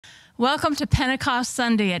Welcome to Pentecost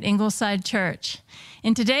Sunday at Ingleside Church.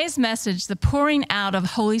 In today's message, The Pouring Out of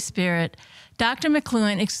Holy Spirit, Dr.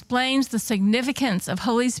 McLewin explains the significance of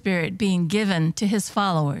Holy Spirit being given to his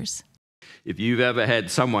followers. If you've ever had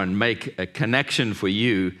someone make a connection for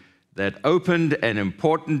you that opened an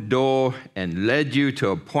important door and led you to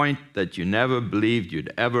a point that you never believed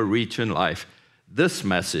you'd ever reach in life, this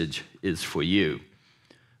message is for you.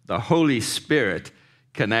 The Holy Spirit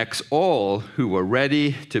connects all who are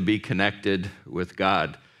ready to be connected with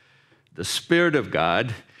God. The Spirit of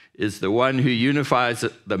God is the one who unifies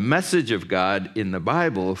the message of God in the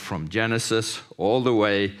Bible from Genesis all the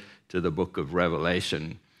way to the book of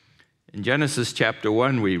Revelation. In Genesis chapter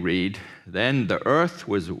 1 we read, "Then the earth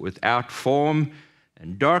was without form,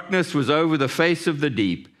 and darkness was over the face of the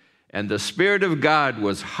deep, and the Spirit of God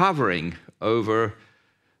was hovering over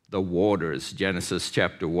the waters." Genesis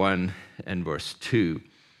chapter 1 and verse 2.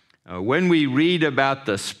 When we read about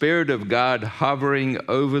the Spirit of God hovering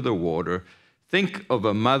over the water, think of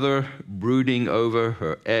a mother brooding over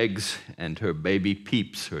her eggs and her baby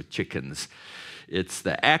peeps, her chickens. It's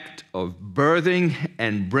the act of birthing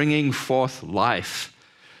and bringing forth life.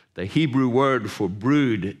 The Hebrew word for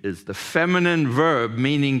brood is the feminine verb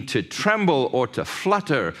meaning to tremble or to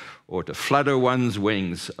flutter one's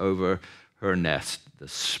wings over her nest. The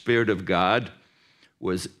Spirit of God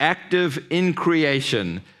was active in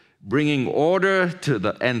creation, bringing order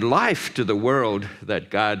and life to the world that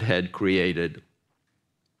God had created.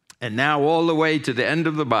 And now all the way to the end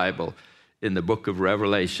of the Bible, in the book of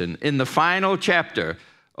Revelation, in the final chapter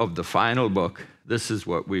of the final book, this is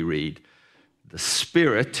what we read. The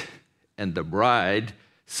Spirit and the bride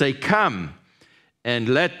say, "Come," and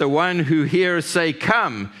let the one who hears say,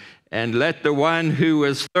 "Come," and let the one who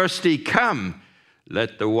is thirsty come.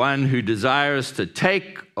 Let the one who desires to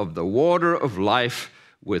take of the water of life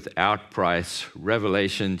without price.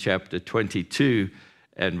 Revelation chapter 22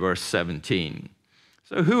 and verse 17.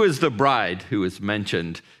 So who is the bride who is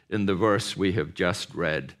mentioned in the verse we have just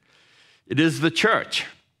read? It is the church.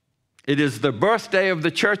 It is the birthday of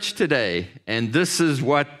the church today, and this is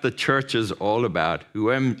what the church is all about.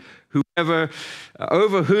 Whoever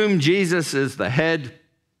over whom Jesus is the head,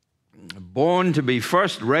 born to be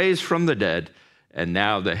first raised from the dead, and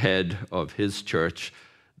now the head of his church.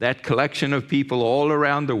 That collection of people all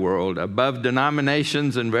around the world, above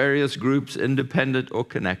denominations and various groups, independent or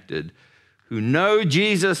connected, who know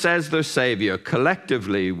Jesus as their Savior.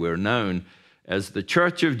 Collectively, we're known as the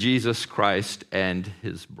Church of Jesus Christ and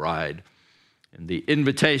his bride. And the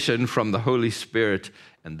invitation from the Holy Spirit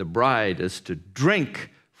and the bride is to drink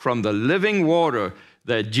from the living water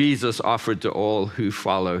that Jesus offered to all who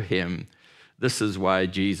follow him. This is why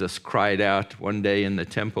Jesus cried out one day in the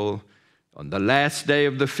temple. On the last day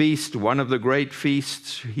of the feast, one of the great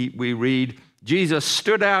feasts, we read, Jesus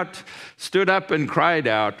stood up and cried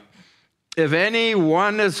out, "If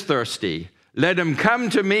anyone is thirsty, let him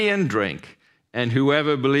come to me and drink. And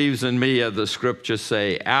whoever believes in me," as the scriptures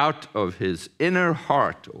say, "out of his inner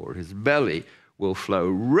heart," or his belly, "will flow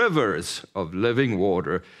rivers of living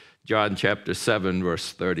water." John chapter 7,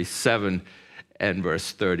 verse 37 and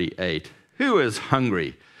verse 38. Who is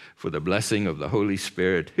hungry for the blessing of the Holy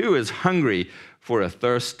Spirit? Who is hungry for a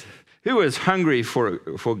thirst? Who is hungry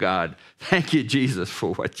for God? Thank you, Jesus,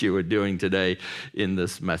 for what you are doing today in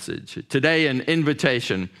this message. Today, an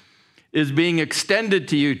invitation is being extended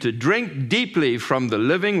to you to drink deeply from the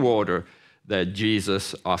living water that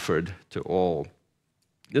Jesus offered to all.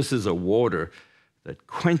 This is a water that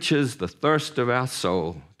quenches the thirst of our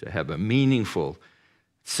soul to have a meaningful,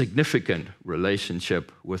 significant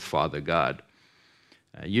relationship with Father God.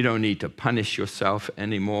 You don't need to punish yourself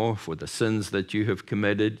anymore for the sins that you have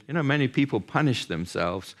committed. You know, many people punish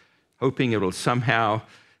themselves, hoping it'll somehow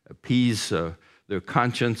appease their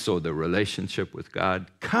conscience or their relationship with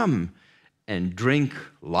God. Come and drink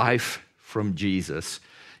life from Jesus.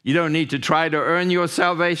 You don't need to try to earn your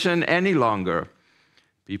salvation any longer.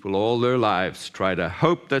 People all their lives try to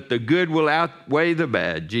hope that the good will outweigh the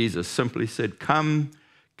bad. Jesus simply said, come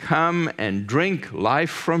and drink life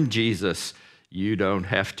from Jesus. You don't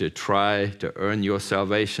have to try to earn your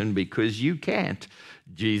salvation because you can't.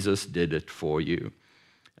 Jesus did it for you.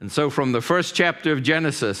 And so from the first chapter of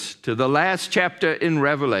Genesis to the last chapter in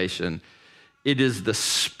Revelation, it is the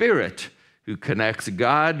Spirit who connects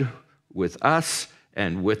God with us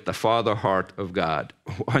and with the Father heart of God.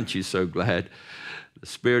 Aren't you so glad? The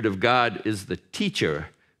Spirit of God is the teacher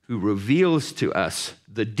who reveals to us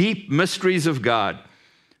the deep mysteries of God.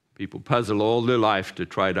 People puzzle all their life to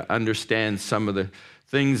try to understand some of the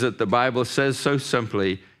things that the Bible says so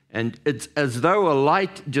simply, And it's as though a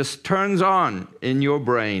light just turns on in your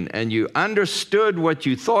brain and you understood what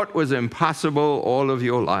you thought was impossible all of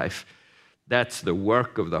your life. That's the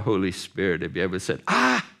work of the Holy Spirit. Have you ever said,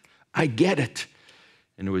 I get it?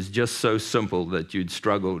 And it was just so simple that you'd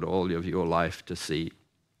struggled all of your life to see.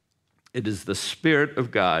 It is the Spirit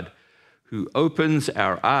of God who opens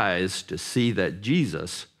our eyes to see that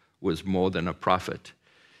Jesus was more than a prophet.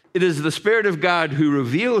 It is the Spirit of God who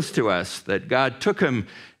reveals to us that God took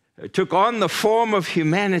on the form of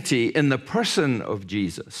humanity in the person of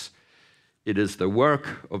Jesus. It is the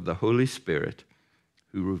work of the Holy Spirit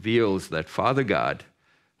who reveals that Father God,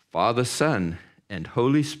 Father, Son, and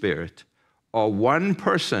Holy Spirit are one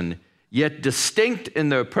person, yet distinct in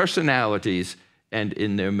their personalities and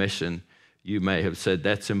in their mission. You may have said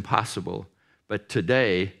that's impossible, but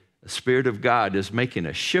today, the Spirit of God is making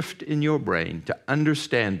a shift in your brain to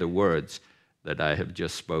understand the words that I have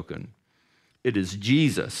just spoken. It is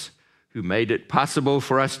Jesus who made it possible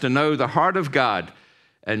for us to know the heart of God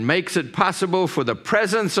and makes it possible for the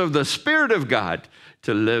presence of the Spirit of God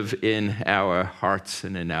to live in our hearts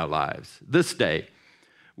and in our lives. This day,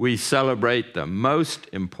 we celebrate the most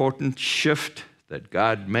important shift that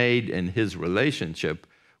God made in his relationship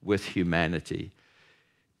with humanity.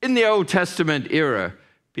 In the Old Testament era,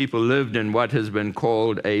 people lived in what has been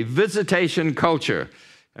called a visitation culture.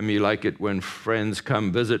 I mean, you like it when friends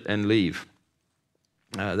come visit and leave.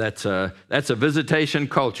 That's a visitation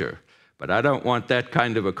culture, but I don't want that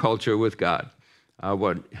kind of a culture with God. I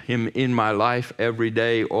want him in my life every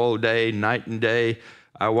day, all day, night and day.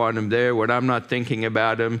 I want him there when I'm not thinking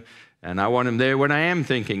about him, and I want him there when I am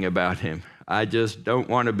thinking about him. I just don't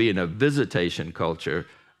want to be in a visitation culture.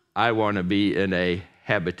 I want to be in a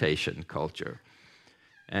habitation culture.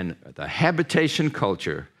 And the habitation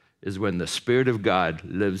culture is when the Spirit of God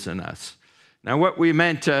lives in us. Now, what we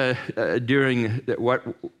meant is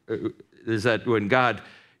that when God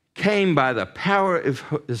came by the power of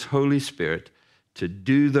his Holy Spirit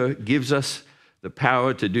gives us the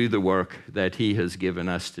power to do the work that he has given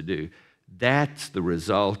us to do. That's the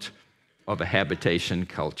result of a habitation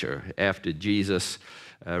culture. After Jesus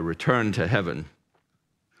returned to heaven,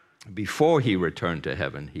 before he returned to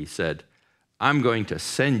heaven, he said, I'm going to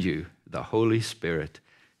send you the Holy Spirit,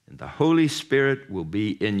 and the Holy Spirit will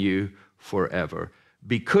be in you forever.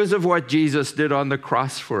 Because of what Jesus did on the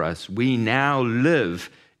cross for us, we now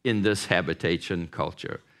live in this habitation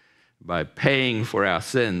culture. By paying for our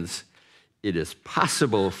sins, it is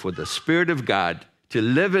possible for the Spirit of God to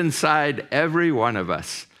live inside every one of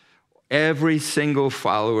us. Every single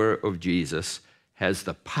follower of Jesus has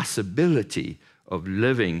the possibility of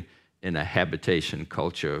living in a habitation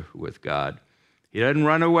culture with God. He doesn't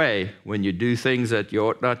run away when you do things that you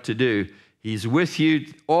ought not to do. He's with you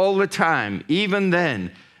all the time, even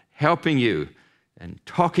then, helping you and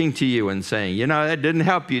talking to you and saying, that didn't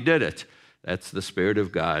help you, did it? That's the Spirit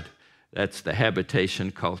of God. That's the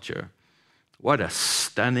habitation culture. What a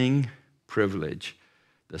stunning privilege.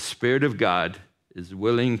 The Spirit of God is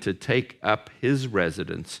willing to take up his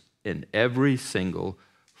residence in every single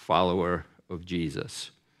follower of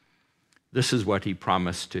Jesus. This is what he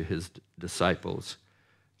promised to his disciples.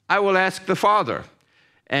 I will ask the Father,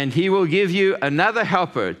 and he will give you another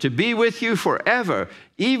helper to be with you forever,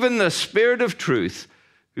 even the Spirit of truth,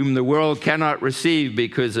 whom the world cannot receive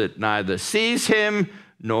because it neither sees him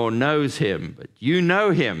nor knows him. But you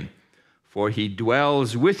know him, for he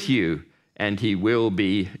dwells with you, and he will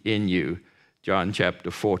be in you. John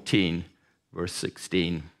chapter 14, verse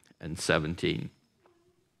 16 and 17.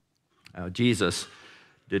 Now, Jesus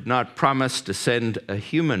did not promise to send a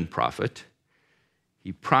human prophet.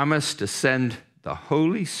 He promised to send the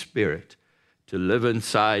Holy Spirit to live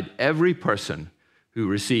inside every person who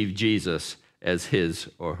received Jesus as his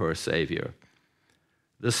or her Savior.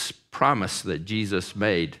 This promise that Jesus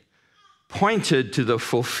made pointed to the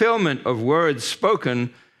fulfillment of words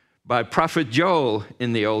spoken by Prophet Joel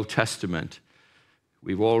in the Old Testament.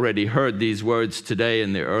 We've already heard these words today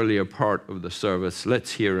in the earlier part of the service.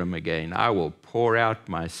 Let's hear them again. I will pour out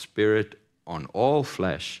my Spirit on all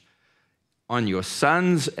flesh, on your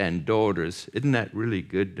sons and daughters. Isn't that really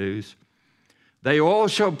good news? They all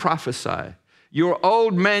shall prophesy. Your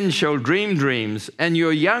old men shall dream dreams, and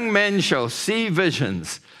your young men shall see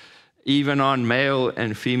visions, even on male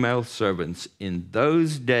and female servants. In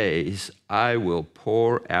those days I will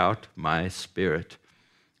pour out my Spirit.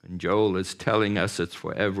 And Joel is telling us it's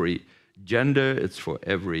for every gender, it's for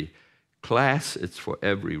every class, it's for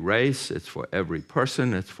every race, it's for every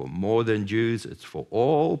person, it's for more than Jews, it's for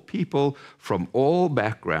all people from all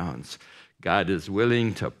backgrounds. God is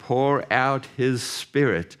willing to pour out his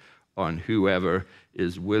Spirit on whoever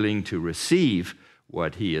is willing to receive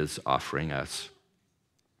what he is offering us.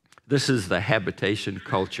 This is the habitation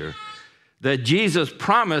culture that Jesus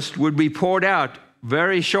promised would be poured out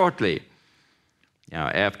very shortly. Now,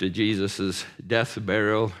 after Jesus' death,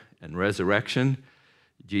 burial, and resurrection,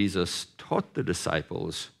 Jesus taught the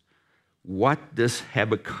disciples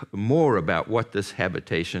more about what this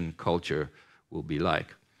habitation culture will be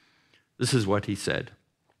like. This is what he said.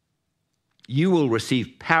 You will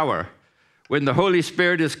receive power when the Holy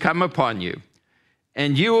Spirit has come upon you,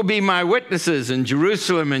 and you will be my witnesses in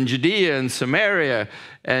Jerusalem and Judea and Samaria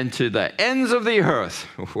and to the ends of the earth.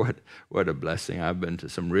 What a blessing. I've been to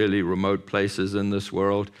some really remote places in this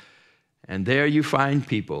world, and there you find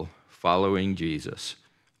people following Jesus.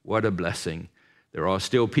 What a blessing. There are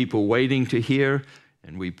still people waiting to hear,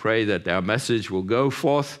 and we pray that our message will go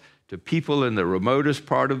forth to people in the remotest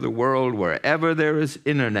part of the world. Wherever there is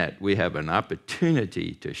internet, we have an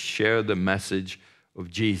opportunity to share the message of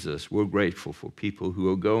Jesus. We're grateful for people who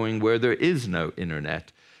are going where there is no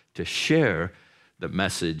internet to share the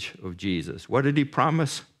message of Jesus. What did he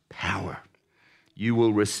promise? Power. You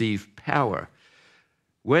will receive power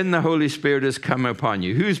when the Holy Spirit has come upon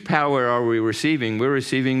you. Whose power are we receiving? We're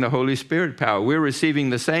receiving the Holy Spirit power. We're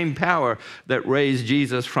receiving the same power that raised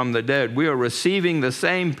Jesus from the dead. We are receiving the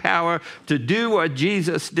same power to do what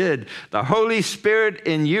Jesus did. The Holy Spirit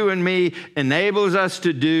in you and me enables us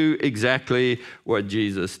to do exactly what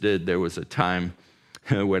Jesus did. There was a time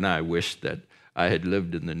when I wished that I had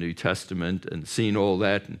lived in the New Testament and seen all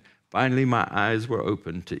that, and finally, my eyes were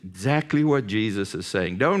opened to exactly what Jesus is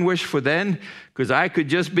saying. Don't wish for then, because I could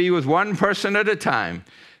just be with one person at a time.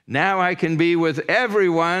 Now I can be with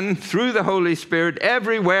everyone through the Holy Spirit,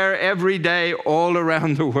 everywhere, every day, all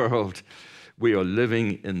around the world. We are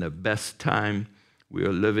living in the best time. We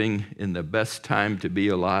are living in the best time to be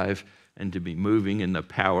alive and to be moving in the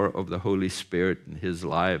power of the Holy Spirit and his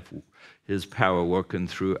life, his power working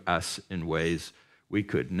through us in ways we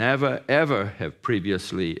could never, ever have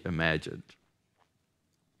previously imagined.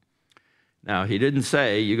 Now, he didn't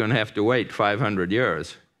say you're going to have to wait 500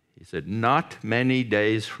 years. He said, not many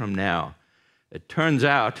days from now. It turns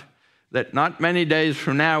out that not many days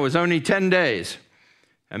from now is only 10 days.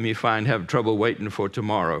 And you have trouble waiting for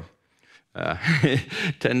tomorrow.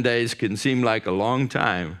 10 days can seem like a long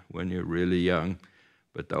time when you're really young.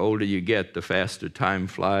 But the older you get, the faster time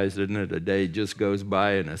flies, isn't it? A day just goes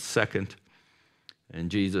by in a second. And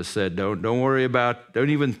Jesus said, don't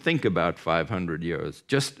even think about 500 years.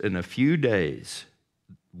 Just in a few days,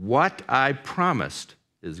 what I promised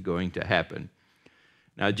is going to happen.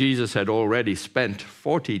 Now, Jesus had already spent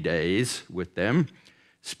 40 days with them,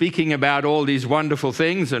 speaking about all these wonderful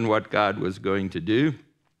things and what God was going to do.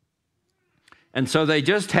 And so they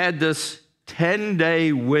just had this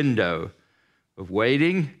 10-day window of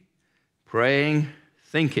waiting, praying,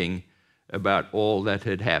 thinking about all that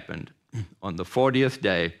had happened. On the 40th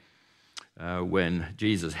day, when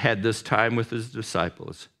Jesus had this time with his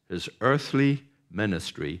disciples, his earthly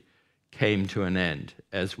ministry came to an end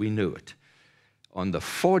as we knew it. On the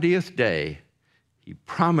 40th day, he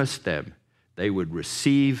promised them they would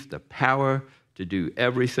receive the power to do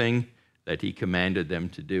everything that he commanded them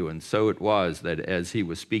to do. And so it was that as he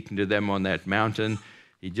was speaking to them on that mountain,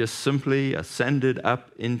 he just simply ascended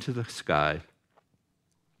up into the sky.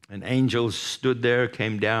 And angels stood there,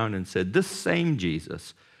 came down, and said, this same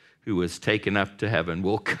Jesus who was taken up to heaven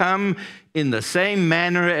will come in the same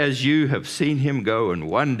manner as you have seen him go. And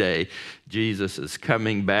one day, Jesus is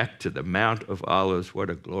coming back to the Mount of Olives. What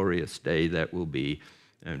a glorious day that will be.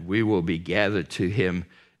 And we will be gathered to him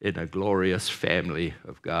in a glorious family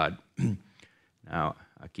of God. Now,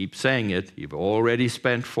 I keep saying it. You've already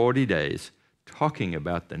spent 40 days talking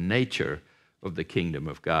about the nature of the kingdom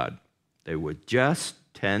of God. They were just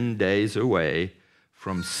 10 days away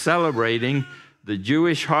from celebrating the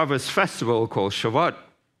Jewish harvest festival called Shavuot,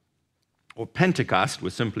 or Pentecost,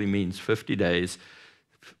 which simply means 50 days,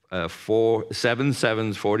 7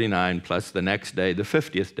 sevens, 49, plus the next day, the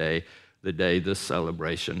 50th day, the day this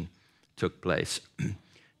celebration took place.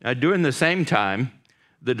 Now, during the same time,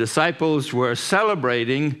 the disciples were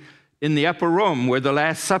celebrating in the upper room where the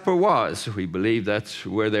Last Supper was. We believe that's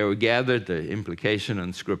where they were gathered. The implication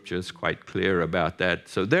in Scripture is quite clear about that.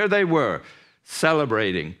 So there they were,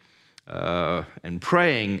 celebrating and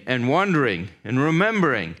praying and wondering and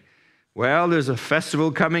remembering. Well, there's a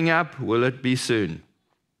festival coming up. Will it be soon?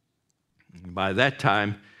 By that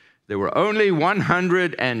time, there were only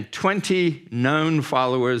 120 known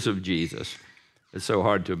followers of Jesus. It's so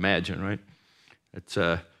hard to imagine, right? It's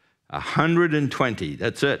 120.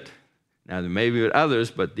 That's it. Now, there may be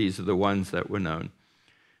others, but these are the ones that were known.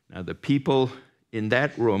 Now, the people in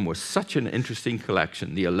that room was such an interesting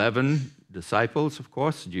collection. The 11 disciples, of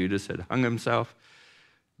course. Judas had hung himself.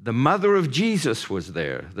 The mother of Jesus was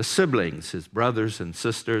there, the siblings, his brothers and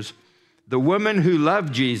sisters. The women who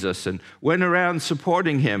loved Jesus and went around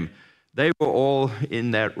supporting him, they were all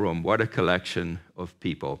in that room. What a collection of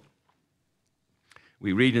people.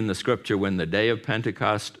 We read in the scripture, when the day of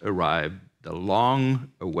Pentecost arrived, the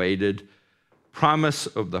long-awaited promise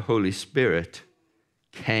of the Holy Spirit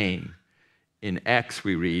came. In Acts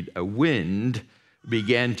we read, a wind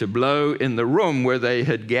began to blow in the room where they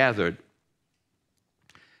had gathered.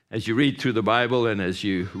 As you read through the Bible and as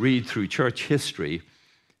you read through church history,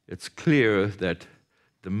 it's clear that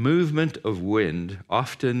the movement of wind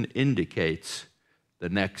often indicates the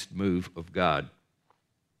next move of God.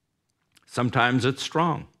 Sometimes it's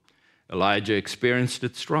strong. Elijah experienced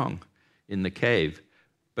it strong in the cave.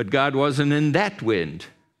 But God wasn't in that wind.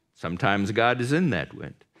 Sometimes God is in that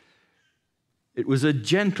wind. It was a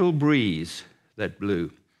gentle breeze that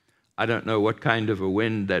blew. I don't know what kind of a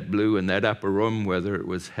wind that blew in that upper room, whether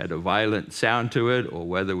it had a violent sound to it or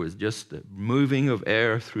whether it was just the moving of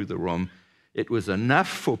air through the room. It was enough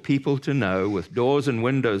for people to know, with doors and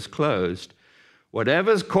windows closed,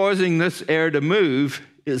 whatever's causing this air to move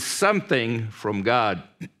is something from God.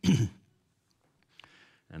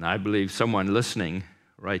 And I believe someone listening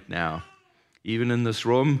right now, even in this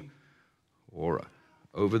room or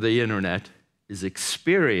over the internet, is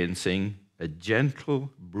experiencing a gentle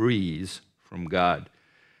breeze from God.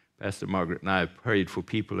 Pastor Margaret and I have prayed for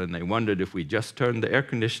people, and they wondered if we just turned the air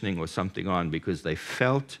conditioning or something on because they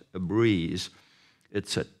felt a breeze.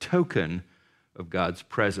 It's a token of God's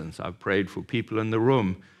presence. I've prayed for people in the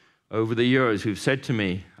room over the years who've said to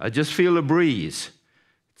me, I just feel a breeze.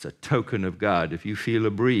 It's a token of God. If you feel a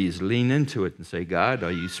breeze, lean into it and say, God,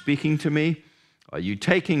 are you speaking to me? Are you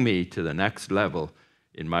taking me to the next level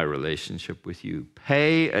in my relationship with you?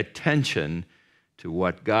 Pay attention to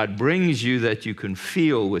what God brings you that you can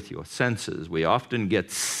feel with your senses. We often get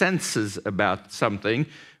senses about something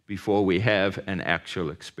before we have an actual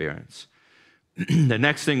experience. The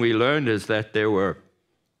next thing we learned is that there were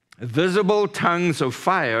visible tongues of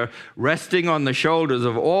fire resting on the shoulders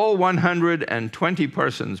of all 120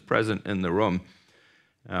 persons present in the room.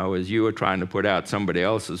 Now, as you were trying to put out somebody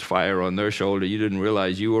else's fire on their shoulder, you didn't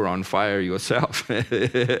realize you were on fire yourself.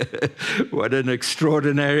 What an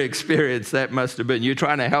extraordinary experience that must have been. You're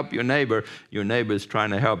trying to help your neighbor's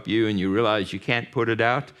trying to help you, and you realize you can't put it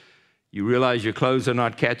out. You realize your clothes are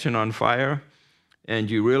not catching on fire,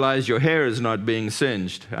 and you realize your hair is not being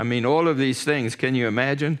singed. I mean, all of these things, can you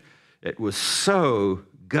imagine? It was so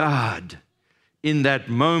God in that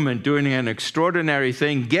moment doing an extraordinary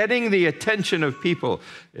thing, getting the attention of people.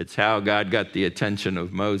 It's how God got the attention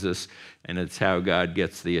of Moses, and it's how God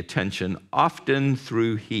gets the attention often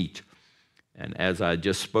through heat. And as I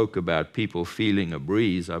just spoke about people feeling a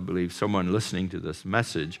breeze, I believe someone listening to this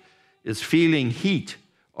message is feeling heat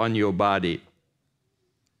on your body.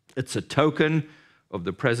 It's a token of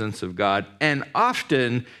the presence of God, and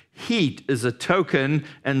often heat is a token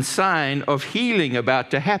and sign of healing about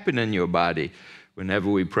to happen in your body. Whenever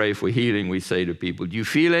we pray for healing, we say to people, do you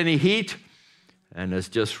feel any heat? And it's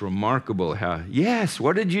just remarkable how, yes,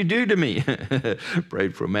 what did you do to me?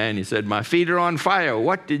 Prayed for a man, he said, my feet are on fire.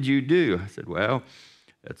 What did you do? I said, well,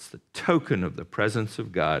 that's the token of the presence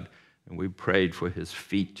of God, and we prayed for his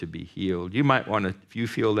feet to be healed. You might want to, if you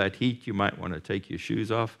feel that heat, you might want to take your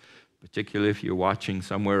shoes off, particularly if you're watching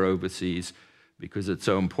somewhere overseas, because it's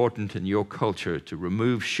so important in your culture to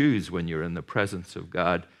remove shoes when you're in the presence of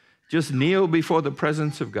God. Just kneel before the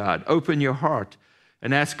presence of God. Open your heart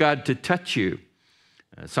and ask God to touch you.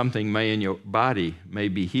 Something in your body may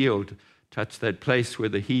be healed. Touch that place where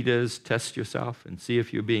the heat is. Test yourself and see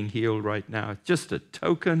if you're being healed right now. It's just a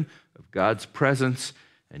token of God's presence.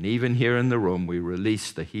 And even here in the room, we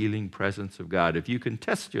release the healing presence of God. If you can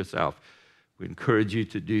test yourself, we encourage you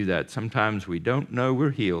to do that. Sometimes we don't know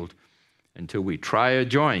we're healed until we try a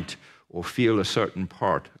joint or feel a certain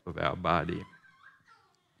part of our body.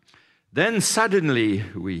 Then suddenly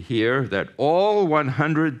we hear that all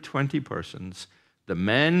 120 persons, the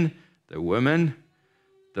men, the women,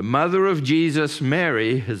 the mother of Jesus,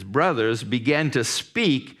 Mary, his brothers, began to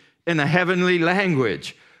speak in a heavenly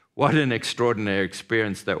language. What an extraordinary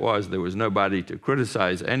experience that was. There was nobody to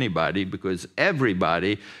criticize anybody because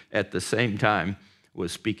everybody at the same time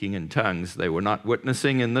was speaking in tongues. They were not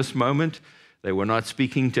witnessing in this moment. They were not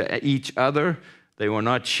speaking to each other. They were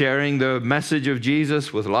not sharing the message of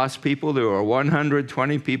Jesus with lost people. There were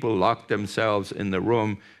 120 people locked themselves in the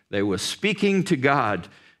room. They were speaking to God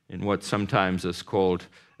in what sometimes is called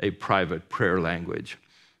a private prayer language.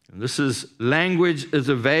 And this language is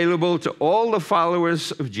available to all the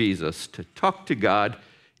followers of Jesus to talk to God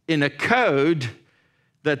in a code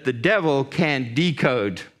that the devil can't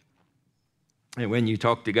decode. And when you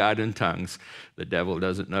talk to God in tongues, the devil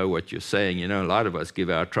doesn't know what you're saying. You know, a lot of us give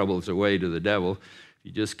our troubles away to the devil. If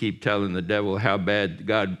you just keep telling the devil how bad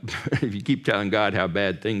God, if you keep telling God how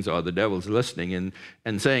bad things are, the devil's listening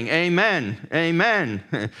and saying, amen,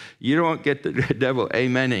 amen. You don't get the devil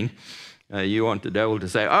amening. You want the devil to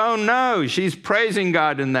say, oh no, she's praising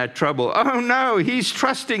God in that trouble. Oh no, he's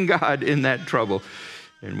trusting God in that trouble.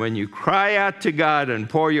 And when you cry out to God and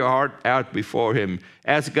pour your heart out before him,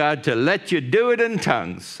 ask God to let you do it in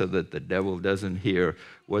tongues so that the devil doesn't hear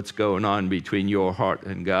what's going on between your heart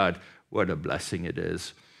and God. What a blessing it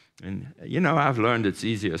is. And, you know, I've learned it's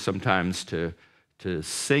easier sometimes to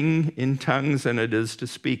sing in tongues than it is to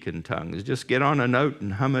speak in tongues. Just get on a note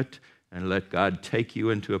and hum it and let God take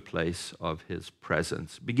you into a place of his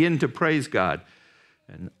presence. Begin to praise God.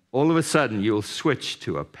 And all of a sudden, you'll switch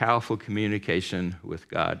to a powerful communication with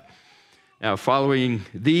God. Now, following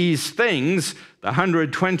these things, the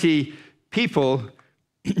 120 people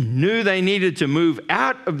knew they needed to move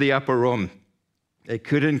out of the upper room. They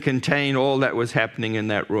couldn't contain all that was happening in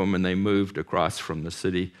that room, and they moved across from the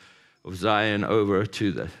city of Zion over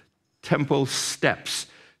to the temple steps.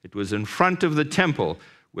 It was in front of the temple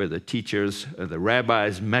where the teachers, the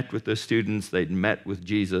rabbis met with the students. They'd met with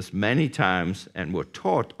Jesus many times and were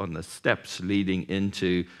taught on the steps leading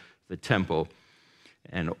into the temple.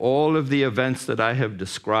 And all of the events that I have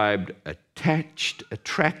described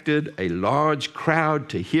attracted a large crowd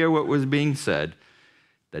to hear what was being said.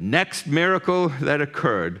 The next miracle that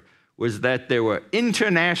occurred was that there were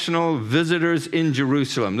international visitors in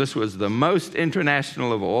Jerusalem. This was the most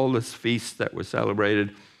international of all the feasts that were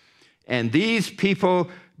celebrated. And these people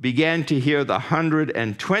began to hear the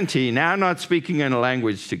 120, now not speaking in a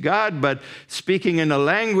language to God, but speaking in a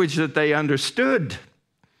language that they understood.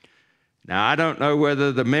 Now, I don't know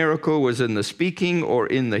whether the miracle was in the speaking or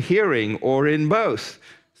in the hearing or in both.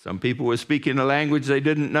 Some people were speaking a language they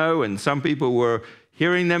didn't know, and some people were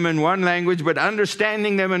hearing them in one language but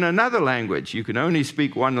understanding them in another language. You can only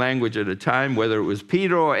speak one language at a time, whether it was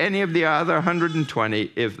Peter or any of the other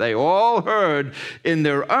 120, if they all heard in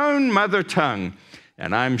their own mother tongue.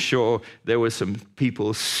 And I'm sure there were some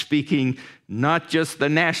people speaking not just the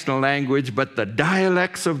national language, but the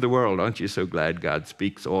dialects of the world. Aren't you so glad God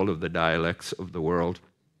speaks all of the dialects of the world?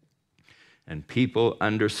 And people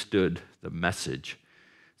understood the message.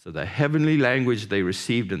 So the heavenly language they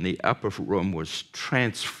received in the upper room was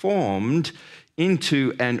transformed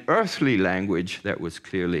into an earthly language that was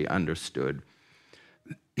clearly understood.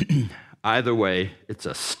 Either way, it's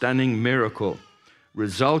a stunning miracle,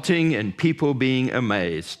 resulting in people being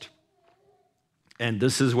amazed. And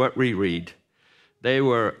this is what we read. They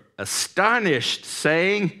were astonished,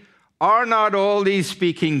 saying, "Are not all these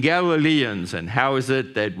speaking Galileans? And how is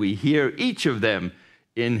it that we hear each of them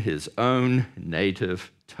in his own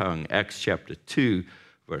native tongue?" Acts chapter 2,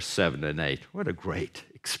 verse 7 and 8. What a great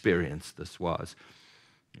experience this was.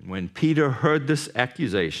 And when Peter heard this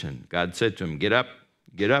accusation, God said to him, "Get up,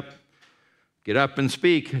 get up. Get up and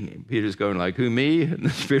speak." And Peter's going like, "Who, me?" And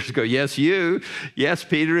the spirits go, "Yes, you. Yes,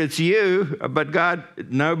 Peter, it's you. But God,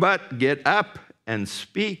 no, but get up and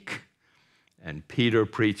speak." And Peter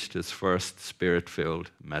preached his first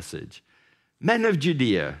spirit-filled message. "Men of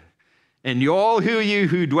Judea, and you all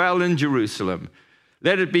who dwell in Jerusalem,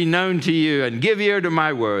 let it be known to you and give ear to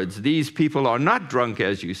my words. These people are not drunk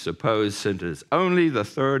as you suppose, since it is only the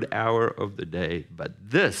third hour of the day.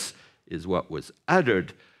 But this is what was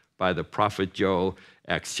uttered by the prophet Joel,"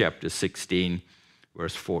 Acts chapter 16,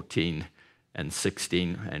 verse 14 and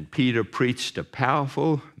 16. And Peter preached a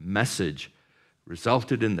powerful message,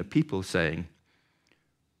 resulted in the people saying,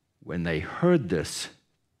 when they heard this,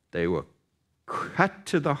 they were cut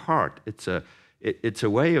to the heart. It's a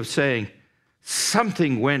way of saying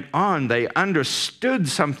something went on. They understood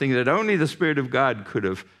something that only the Spirit of God could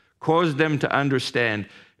have caused them to understand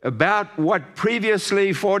about what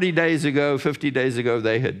previously 40 days ago, 50 days ago,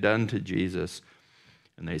 they had done to Jesus.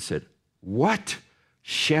 And they said, "What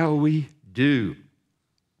shall we do?"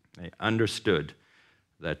 They understood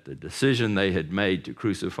that the decision they had made to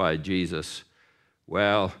crucify Jesus,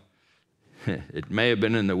 well, it may have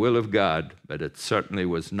been in the will of God, but it certainly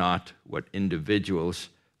was not what individuals,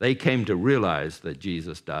 they came to realize that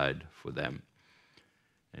Jesus died for them.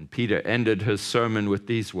 And Peter ended his sermon with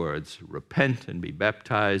these words, "Repent and be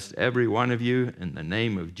baptized, every one of you, in the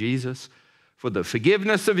name of Jesus, for the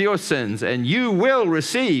forgiveness of your sins, and you will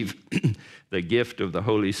receive the gift of the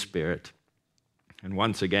Holy Spirit." And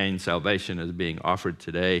once again, salvation is being offered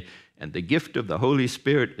today, and the gift of the Holy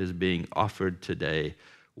Spirit is being offered today.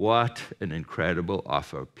 What an incredible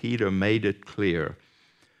offer. Peter made it clear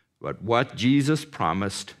But what Jesus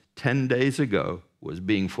promised 10 days ago was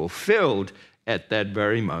being fulfilled at that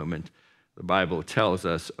very moment. The Bible tells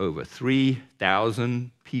us over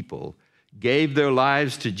 3,000 people gave their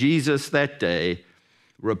lives to Jesus that day,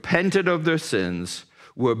 repented of their sins,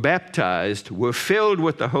 were baptized, were filled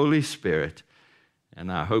with the Holy Spirit.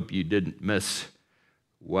 And I hope you didn't miss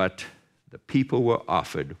what the people were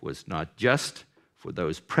offered was not just for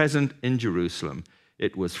those present in Jerusalem.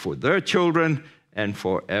 It was for their children and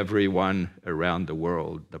for everyone around the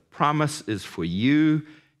world. The promise is for you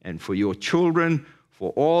and for your children,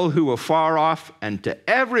 for all who are far off, and to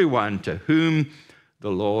everyone to whom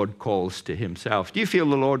the Lord calls to himself. Do you feel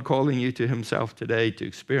the Lord calling you to himself today to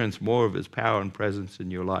experience more of his power and presence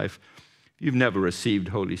in your life? If you've never received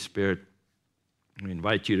Holy Spirit, we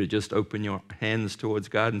invite you to just open your hands towards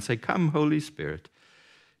God and say, "Come, Holy Spirit."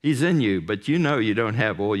 He's in you, but you know you don't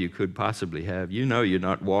have all you could possibly have. You know you're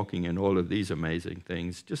not walking in all of these amazing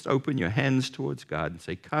things. Just open your hands towards God and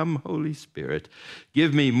say, "Come, Holy Spirit.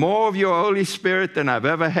 Give me more of your Holy Spirit than I've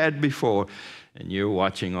ever had before." And you're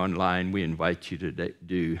watching online, we invite you to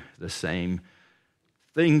do the same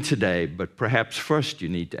thing today. But perhaps first you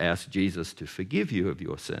need to ask Jesus to forgive you of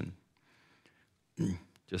your sin.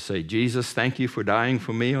 Just say, "Jesus, thank you for dying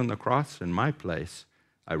for me on the cross in my place.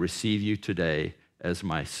 I receive you today as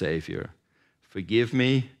my Savior. Forgive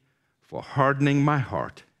me for hardening my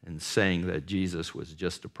heart and saying that Jesus was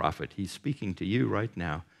just a prophet." He's speaking to you right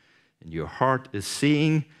now, and your heart is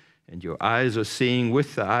seeing, and your eyes are seeing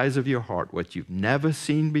with the eyes of your heart what you've never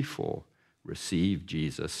seen before. Receive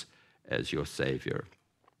Jesus as your Savior.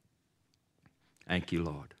 Thank you,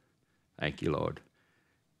 Lord. Thank you, Lord.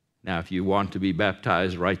 Now, if you want to be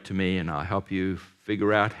baptized, write to me, and I'll help you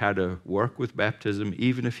figure out how to work with baptism.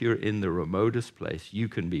 Even if you're in the remotest place, you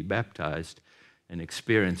can be baptized and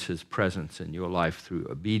experience his presence in your life through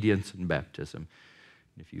obedience and baptism.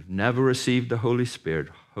 If you've never received the Holy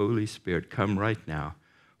Spirit, come right now.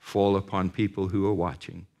 Fall upon people who are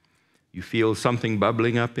watching. You feel something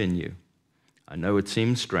bubbling up in you. I know it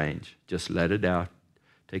seems strange. Just let it out.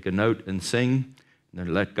 Take a note and sing, and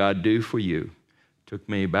then let God do for you. Took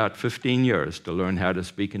me about 15 years to learn how to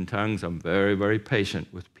speak in tongues. I'm very, very patient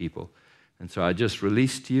with people. And so I just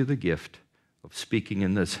released to you the gift of speaking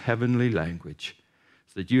in this heavenly language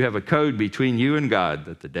so that you have a code between you and God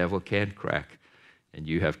that the devil can't crack, and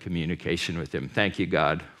you have communication with him. Thank you,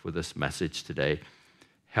 God, for this message today.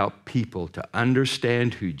 Help people to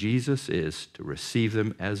understand who Jesus is, to receive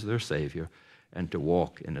them as their Savior, and to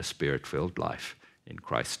walk in a Spirit-filled life. In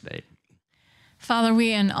Christ's name. Father,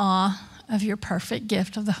 we are in awe of your perfect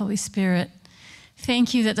gift of the Holy Spirit.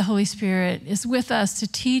 Thank you that the Holy Spirit is with us to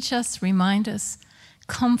teach us, remind us,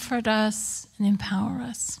 comfort us, and empower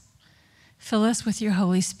us. Fill us with your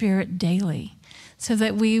Holy Spirit daily so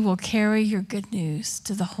that we will carry your good news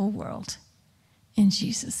to the whole world. In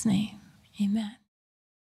Jesus' name, amen.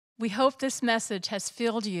 We hope this message has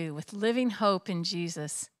filled you with living hope in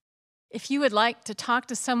Jesus. If you would like to talk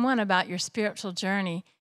to someone about your spiritual journey,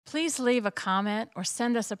 please leave a comment or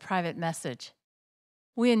send us a private message.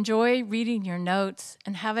 We enjoy reading your notes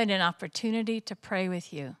and having an opportunity to pray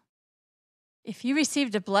with you. If you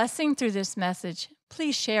received a blessing through this message,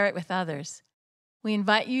 please share it with others. We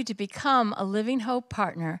invite you to become a Living Hope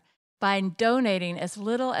partner by donating as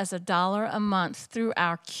little as $1 a month through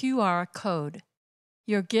our QR code.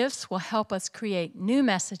 Your gifts will help us create new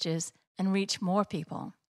messages and reach more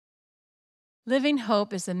people. Living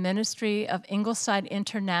Hope is a ministry of Ingleside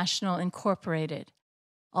International Incorporated.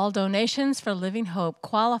 All donations for Living Hope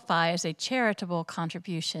qualify as a charitable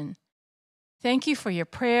contribution. Thank you for your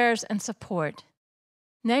prayers and support.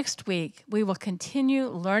 Next week, we will continue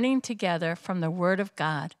learning together from the Word of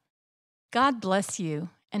God. God bless you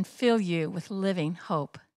and fill you with living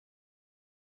hope.